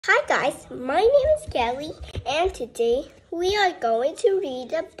Hi guys, my name is Kelly and today we are going to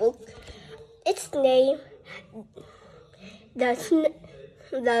read a book. Its name, The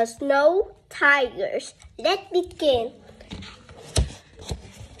Snow Tigers. Let's begin.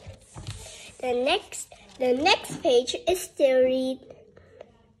 The next page is to read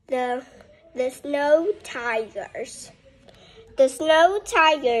The Snow Tigers. The Snow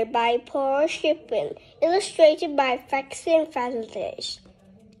Tiger by Paul Shippen, illustrated by Faxon Fazlish.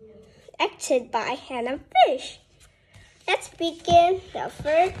 Acted by Hannah Fish. Let's begin the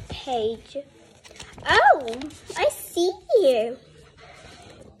first page. Oh, I see here.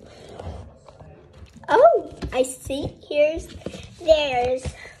 Oh, I see here's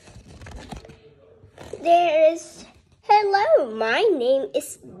there's hello, my name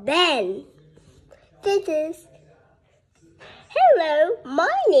is Ben. Hello, my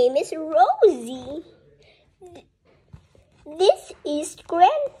name is Rosie. This is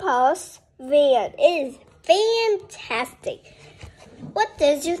Grandpa's van. It is fantastic. What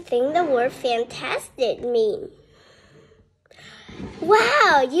does you think the word fantastic mean?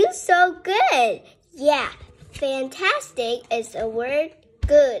 Wow, you're so good. Yeah, fantastic is a word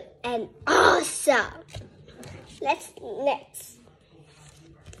good and awesome. Next.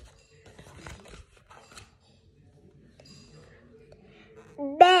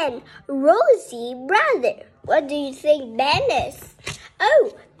 Ben, Rosie, brother. What do you think Ben is?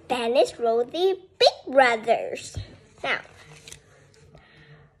 Oh, Ben is Rosie, big brothers. Now,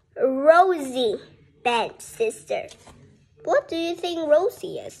 Rosie, Ben's sister. What do you think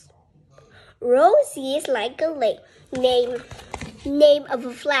Rosie is? Rosie is like a name of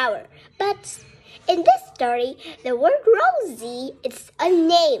a flower. But in this story, the word Rosie is a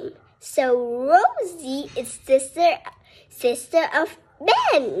name. So Rosie is sister of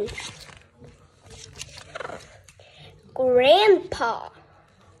Ben. Grandpa.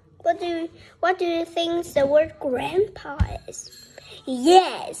 What do you think the word grandpa is?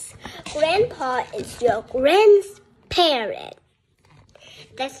 Yes, grandpa is your grandparent.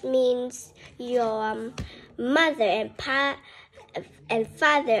 That means your mother and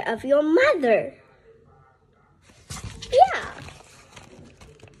father of your mother. Yeah.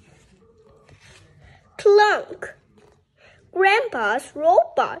 Clunk. Grandpa's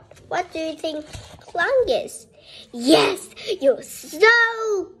robot. What do you think Clunk is? Yes, you're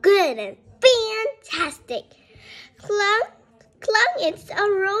so good and fantastic. Clunk is a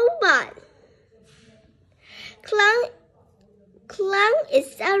robot. Clunk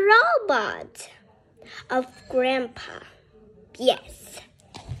is a robot of Grandpa. Yes.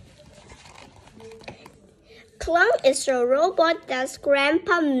 Clunk is a robot that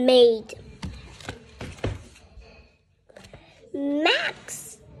Grandpa made.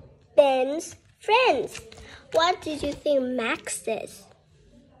 Max, Ben's friends. What did you think Max is?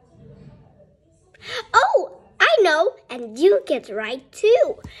 Oh, I know, and you get it right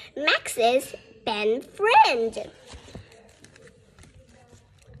too. Max is Ben's friend.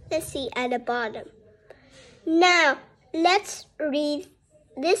 Let's see at the bottom. Now, let's read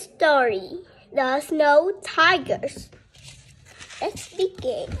this story, The Snow Tigers. Let's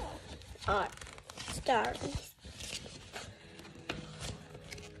begin our stories.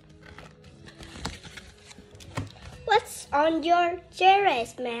 What's on your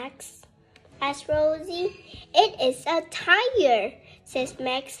dress, Max? Asked Rosie. It is a tiger, says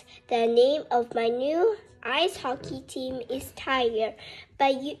Max. The name of my new ice hockey team is Tiger.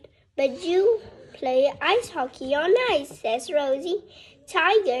 But you play ice hockey on ice, says Rosie.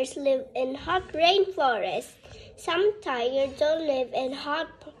 Tigers live in hot rainforests. Some tigers don't live in hot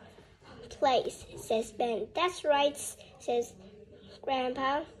place, says Ben. That's right, says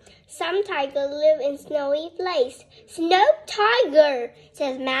Grandpa. Some tigers live in snowy place. Snow tiger,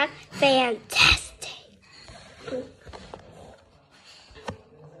 says Max. Fantastic.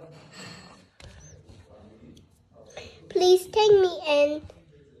 Please take me in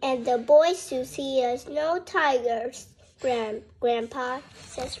and the boys to see the snow tigers, Grandpa,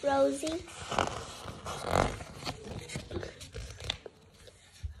 says Rosie.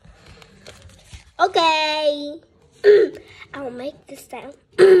 Okay. I'll make this sound.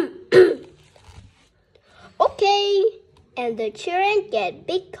 Okay. And the children get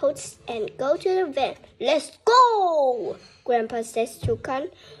big coats and go to the van. Let's go, Grandpa says to Con.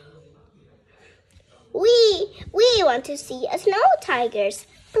 We want to see a snow tigers,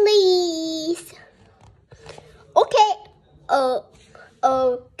 please. Okay.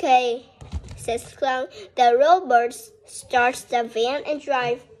 Okay, says Clown. The robot starts the van and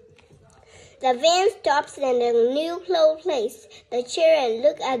drive. The van stops in a new place. The children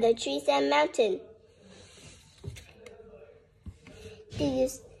look at the trees and mountain.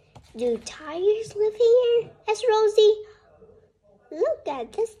 Do tigers live here? Asked Rosie. Look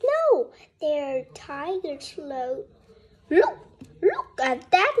at the snow. There are tigers float. Look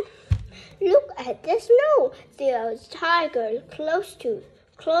at that. Look at the snow. There are tigers close to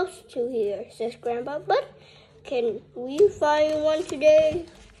here, says Grandpa. But can we find one today?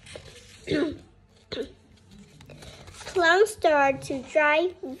 Clown started to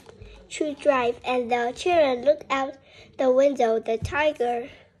drive, and the children looked out the window. The tiger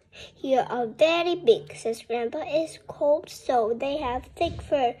here are very big, says Grandpa. It's cold, so they have thick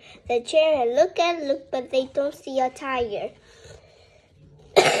fur. The children look, but they don't see a tiger.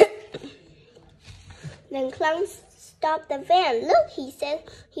 Then Clown stopped the van. Look, he said.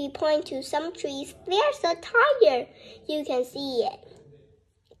 He pointed to some trees. There's a tiger. You can see it.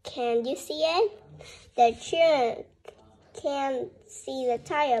 Can you see it? The children can see the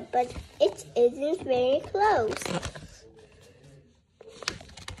tiger, but it isn't very close.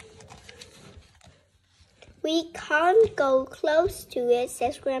 We can't go close to it,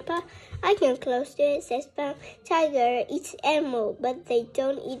 says Grandpa. I can close to it, says Ben. Tiger eats animal, but they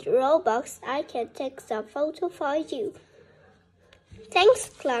don't eat robots. I can take some photo for you. Thanks,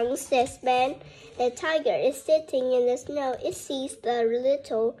 Clown, says Ben. The tiger is sitting in the snow. It sees the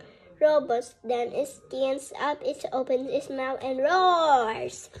little robots. Then it stands up, it opens its mouth and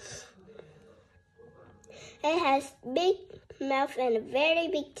roars. It has big mouth and very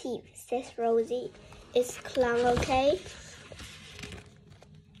big teeth, says Rosie. Is Clown okay?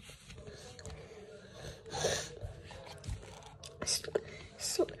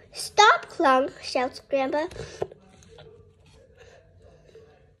 Stop, Clown, shouts Grandpa.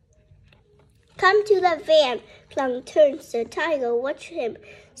 Come to the van. Clown turns. The tiger watches him.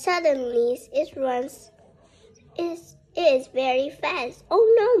 Suddenly, it runs. It is very fast.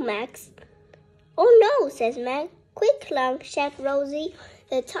 Oh no, Max. Oh no, says Max. Quick, Clown, shouts Rosie.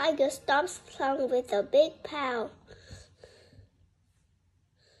 The tiger stops Clown with a big paw.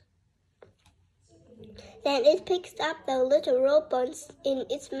 Then it picks up the little robots in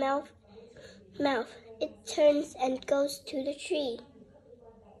its mouth. It turns and goes to the tree.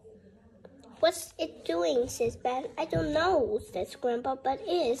 What's it doing, says Ben. I don't know, says Grandpa, but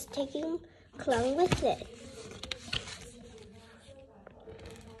it is taking Clown with it.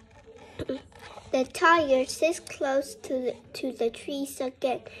 The tiger sits close to the trees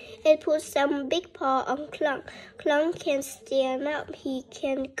again. It puts some big paw on Clown. Clown can stand up. He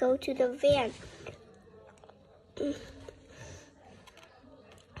can go to the van.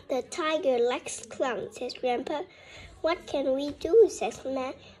 The tiger likes Clown, says Grandpa. What can we do, says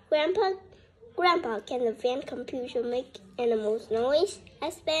Matt. Grandpa, can the van computer make animals noise?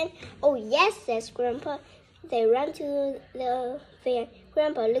 Asked Ben. Oh yes, says Grandpa. They run to the van.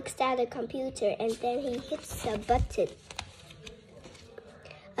 Grandpa looks at the computer and then he hits a button.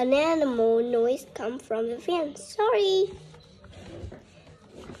 An animal noise comes from the van. Sorry,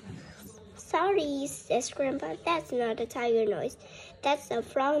 says Grandpa. That's not a tiger noise. That's a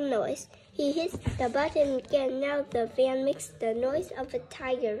frog noise. He hits the button again. Now the van makes the noise of a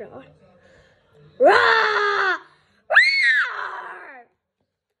tiger roar. Roar! Roar!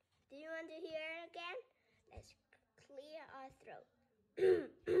 Do you want to hear it again? Let's clear our throat.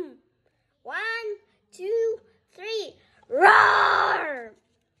 1, 2, 3. Roar!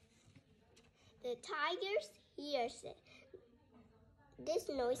 The tiger hears this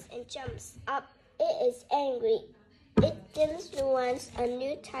noise and jumps up. It is angry. It just wants a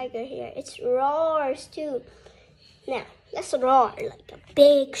new tiger here. It roars too. Now, let's roar like a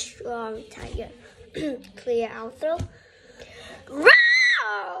big, strong tiger. Clear our throat. Roar!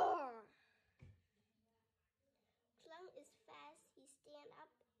 Clown is fast. He stands up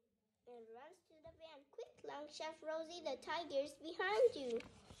and runs to the van. Quick, Clown, Chef Rosie, the tiger is behind you.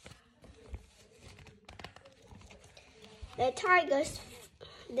 The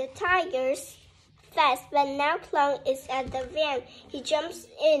tiger's fast, but now Clown is at the van. He jumps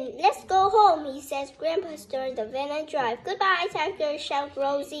in. Let's go home, he says. Grandpa started the van and drive. Goodbye, tiger, shouts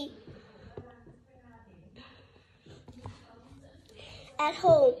Rosie. At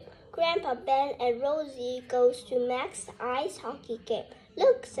home, Grandpa, Ben, and Rosie goes to Max's ice hockey game.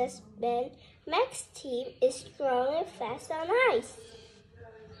 Look, says Ben, Max's team is strong and fast on ice.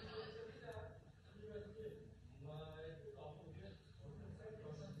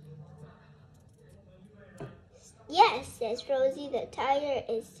 Yes, says Rosie, the tiger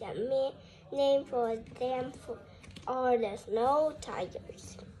is a name for them or there's no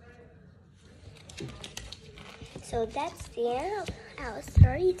tigers. So that's the end of our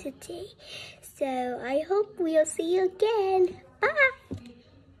story today. So I hope we'll see you again. Bye.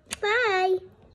 Bye.